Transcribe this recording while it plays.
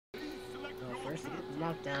to get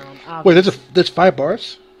knocked down. Wait, there's 5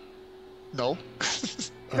 bars? No.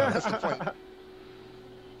 That's the point.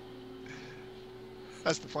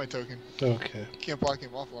 That's the point, Token. Okay. You can't block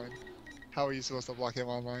him offline. How are you supposed to block him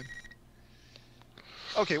online?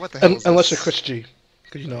 Okay, what the hell is Unless this? you're Chris G.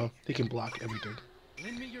 Because, you know, he can block everything.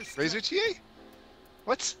 Razor Chie?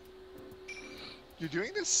 What? You're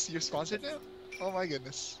doing this? You're sponsored now? Oh my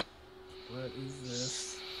goodness. What is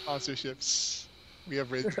this? Sponsorships. We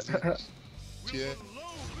have Razor Chie.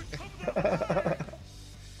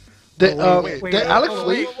 Did wait, Alex whoa,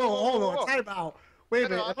 leave? hold on, time out. Wait a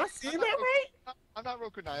minute, No, am I seeing that right? I'm not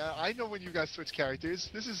Rokunaya. I know when you guys switch characters.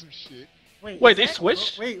 This is some shit. Wait, is they that-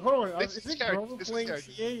 switched? Wait, hold on. This Is is it character- Grover this is playing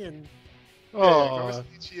character. Chie and Oh,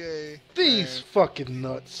 Chie. these fucking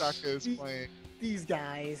nuts. Saka is playing. these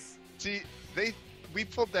guys? See, we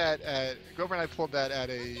pulled that at Grover and I pulled that at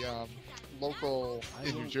a local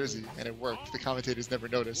in New Jersey, and it worked. The commentators never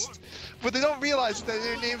noticed, but they don't realize that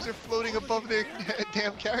their names are floating above their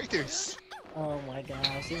damn characters. Oh my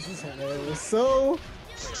gosh, this is hilarious. So,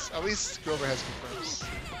 At least Grover has confirms.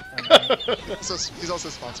 alright, So he's also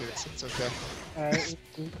sponsored, so it's okay. alright.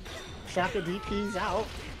 Shaka DP's out.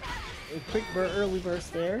 A quick early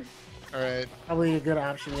burst there. All right, Probably a good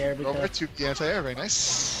option there Grover because. to the anti-air, very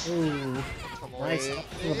nice. Ooh, Come nice.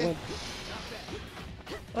 away.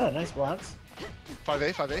 Oh, nice blocks.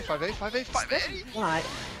 5A, 5A, 5A, 5A, 5A. What?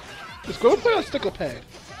 Is Grove play on stick or pad?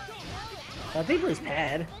 I think it's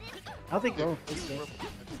pad. I think Grove plays it.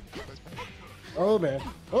 Oh man.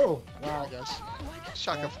 Oh, Oh wow. my gosh.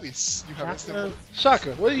 Shaka, please. You have it. Shaka,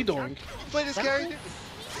 Shaka, what are you doing? Play this character.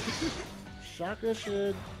 Shaka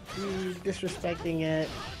should be disrespecting it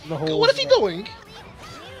the whole. What is he doing?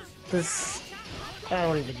 This, I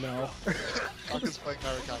don't even know. Shaka's playing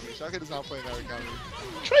Narukami. Shaka does not play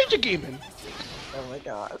Narukami. Trade your gaming. Oh my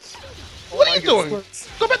gosh. What my are you doing? goodness.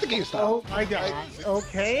 Go back to GameStop. Oh my gosh.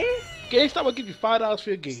 Okay. GameStop will give you $5 for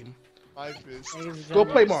your game. My fist. Ladies and Go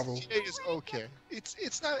play gentlemen, Marvel. Chie is okay. It's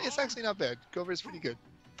actually not bad. Grover is pretty good.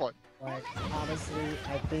 But Like honestly,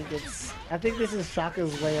 I think this is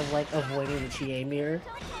Shaka's way of like avoiding the Chie mirror.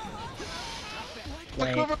 but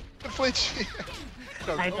Like, Grover can play Chie.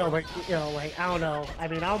 No, I know, but you know, like I don't know. I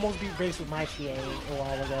mean, I almost beat base with my Chie a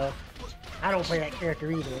while ago. I don't play that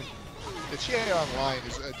character either. The Chie online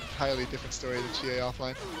is an entirely different story than Chie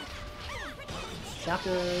offline.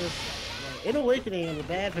 Shaka's in Awakening in a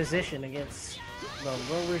bad position against the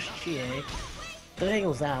lowest Chie. The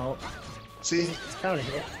angle's out. See, It's counter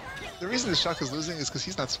hit. the reason that Shaka's losing is because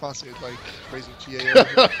he's not sponsored like Razor Chie.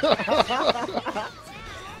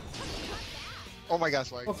 Oh my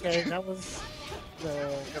gosh, like. Okay, that was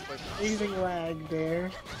the amazing lag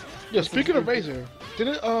there. Yeah, speaking of Razor,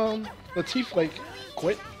 didn't Latif like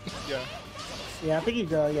quit? Yeah. Yeah, I think he's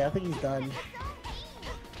done. Yeah, I think he's done.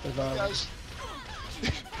 'Cause, Guys,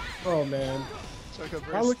 oh man, Shaka not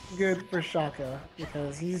burst. looking good for Shaka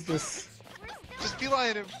because he's just. Just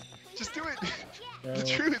beeline him. Just do it. The Uh,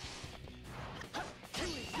 truth.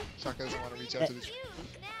 Shaka doesn't want to reach out to the truth.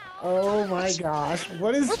 Oh my gosh,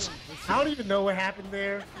 what is? What? I don't even know what happened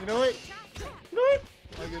there. You know what? You know what?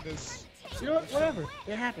 My goodness. You know what? Whatever.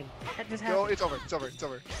 It happened. That just No, happened. it's over. It's over. It's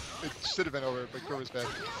over. It should have been over, but Grover's back.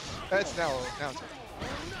 That's now. Now it's over.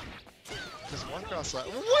 Just one cross slide.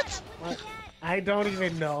 What? What? I don't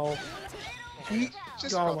even know. He,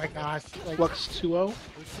 Just oh go. my gosh. Like, Flux 2-0.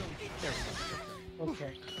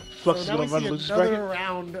 okay. Flux So is now we gonna run see lose another bracket.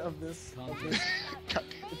 round of this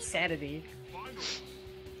insanity.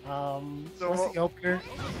 So, What's the opener?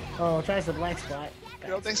 Oh, tries the black spot.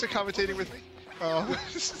 Thanks for commentating with me.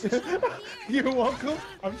 You're welcome.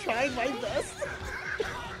 I'm trying my best.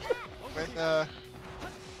 When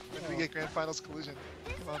do we get Grand Finals collision?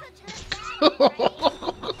 Come on.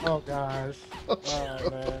 Oh gosh. Oh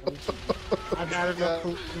man. I've had enough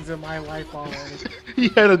collisions in my life already. He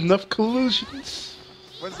had enough collusions.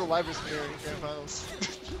 When's the live premiere in Grand Finals?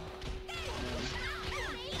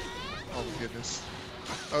 Oh my goodness.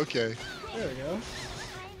 Okay. There we go.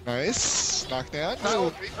 Nice. Knockdown.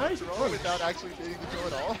 Oh, No, nice throw punch. without actually hitting the throw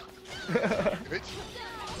at all. Good.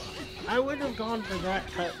 I would have gone for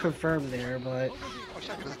that cut confirmed there, but Oh,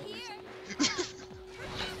 Shaka doesn't know.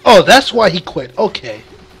 Oh, that's why he quit. Okay.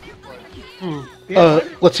 yeah.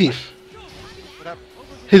 Latif. What happened?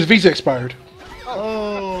 His visa expired.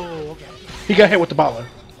 Oh, okay. He got hit with the baller.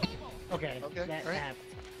 Okay. Okay, That alright. happened.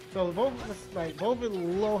 So both of us, like both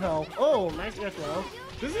in low health. Oh, nice air throw.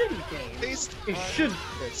 This is a game. Based It on should.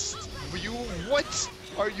 this, you what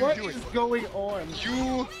are you What doing? is going on?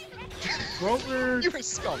 You Grover you're a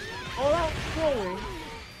scum. all out throwing.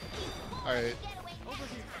 Alright.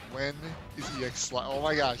 When is EX slide? Oh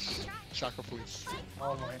my gosh. Shaka, please.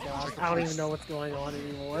 Oh my god. I don't even know what's going on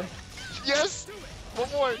anymore. Yes! One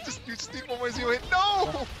more! You just need one more zero hit.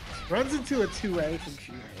 No! Runs into a 2A from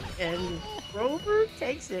Chie. And Grover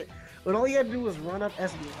takes it. But all he had to do was run up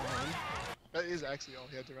SB line. That is actually all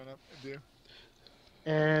he had to run up and do.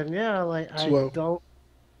 And yeah, like, I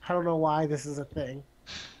don't know why this is a thing.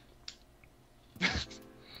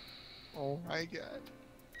 Oh my god.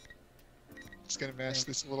 Just gonna match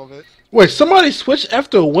this a little bit. Wait, somebody switched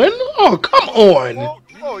after a win? Oh, come on!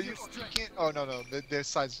 Oh, you can't. Oh, no. Their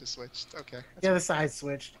sides just switched. Okay. Yeah, the side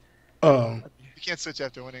switched. You can't switch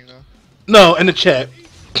after winning, though. No, in the chat.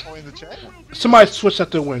 Oh, in the chat? Somebody switched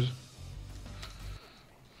after a win.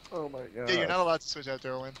 Oh my god. Yeah, you're not allowed to switch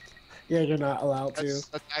after a win. Yeah, you're not allowed to.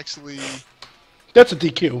 That's actually... That's a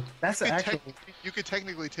DQ. That's the actual... You could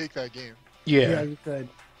technically take that game. Yeah. Yeah, you could.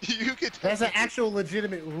 You could. That's an actual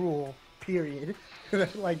legitimate rule, period.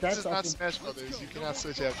 Like, that's This is not Smash Brothers. You cannot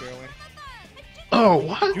switch after a win. Oh,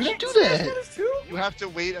 why did you do that? You have to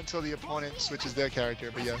wait until the opponent switches their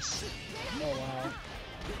character, but yes. Oh, wow.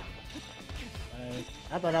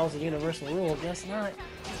 I thought that was a universal rule. Guess not.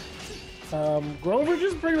 Grover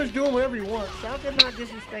just pretty much doing whatever he wants. Shaka not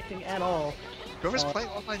disrespecting at all. Grover's playing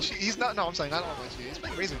online Chie. He's not. No, I'm sorry, not online Chie. He's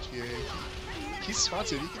playing Razor Chie. He's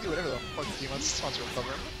sponsored. He can do whatever the fuck he wants to sponsor a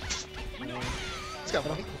cover. He's got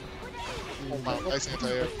money. Oh my, nice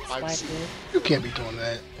anti-air. You can't be doing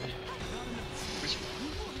that.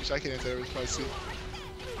 Wish I could anti-air with 5C.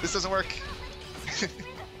 This doesn't work.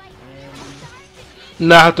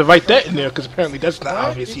 Nah, I have to write that in there because apparently that's not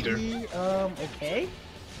obvious either. Okay.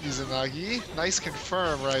 Izanagi. Nice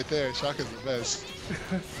confirm right there. Shaka's the best.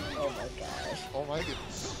 Oh my gosh. Oh my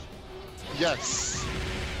goodness. Yes.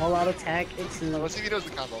 All out attack into... Let's see if he knows the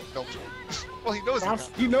combo. Don't. Well, he knows the combo.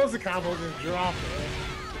 He knows the combo, just drop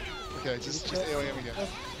it. Okay, just AOE again.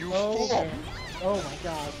 You fool! fool! Oh my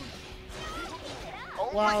god.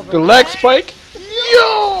 Oh Wow, the lag spike?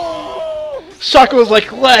 Yo! Shaka was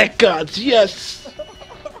like, lag gods, yes!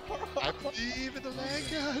 I believe in the lag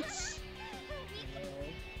gods.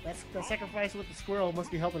 That's the sacrifice with the squirrel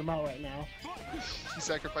must be helping him out right now. He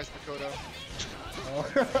sacrificed Makoto. Oh.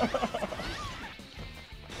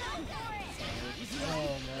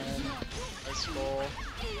 Oh man. Nice roll.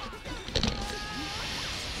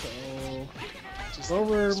 So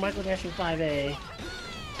over Michael Dashing 5A.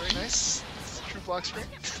 Very nice. True block screen.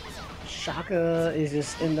 Shaka is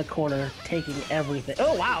just in the corner taking everything.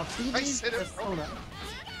 Oh wow, 2 Nice hit him. persona.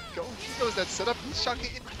 Go. He knows that setup. Shaka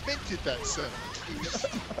invented that setup.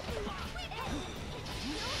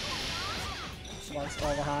 Slice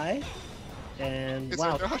all the high. And It's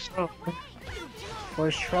wow. a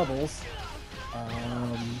First troubles.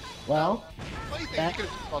 Well, what do you think? that, He could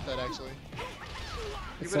have fought that actually.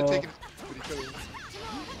 He would so, have taken it, but he could have.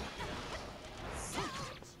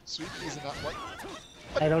 Sweet is not what?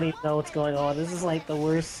 I don't even know what's going on. This is like the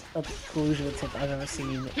worst collusion attempt I've ever seen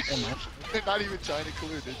in my life. They're not even trying to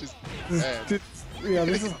collude, they're just mad. Yeah,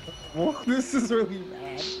 this is this is really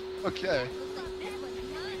bad. Okay.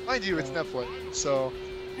 Mind you, it's Netflix, so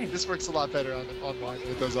this works a lot better on online when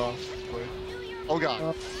it goes off. But, oh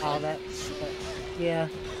god. Yeah.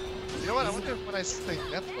 You know what? I wonder if when I say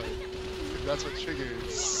Netflix, if that's what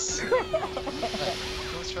triggers.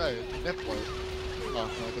 Let's try it. Netflix. Oh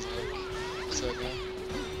no, it doesn't work. So no.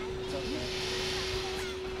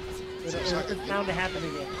 It's bound to happen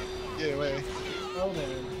again. Get away. Oh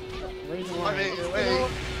man. Raise line. Get away.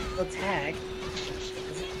 Attack.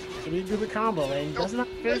 Can he do the combo? And he does not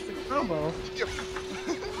finish the combo. The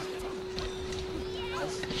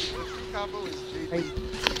combo is JD.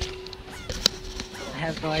 I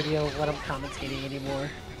have no idea what I'm commentating anymore.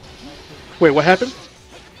 Wait, what happened?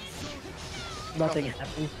 Nothing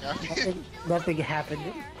happened. Nothing happened.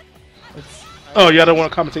 Oh, yeah, I don't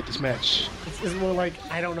want to commentate this match. It's more like,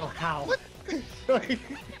 I don't know how. What? Like,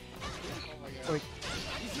 Oh my god.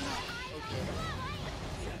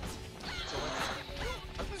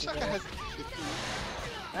 Okay.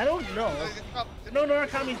 I don't know. No,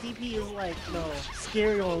 Narukami DP is like,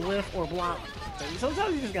 scary or whiff or block.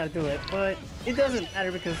 Sometimes you just gotta do it, but it doesn't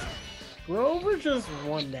matter because Grover just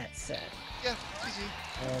won that set. Yeah, GG.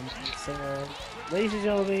 So, ladies and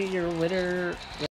gentlemen, your winner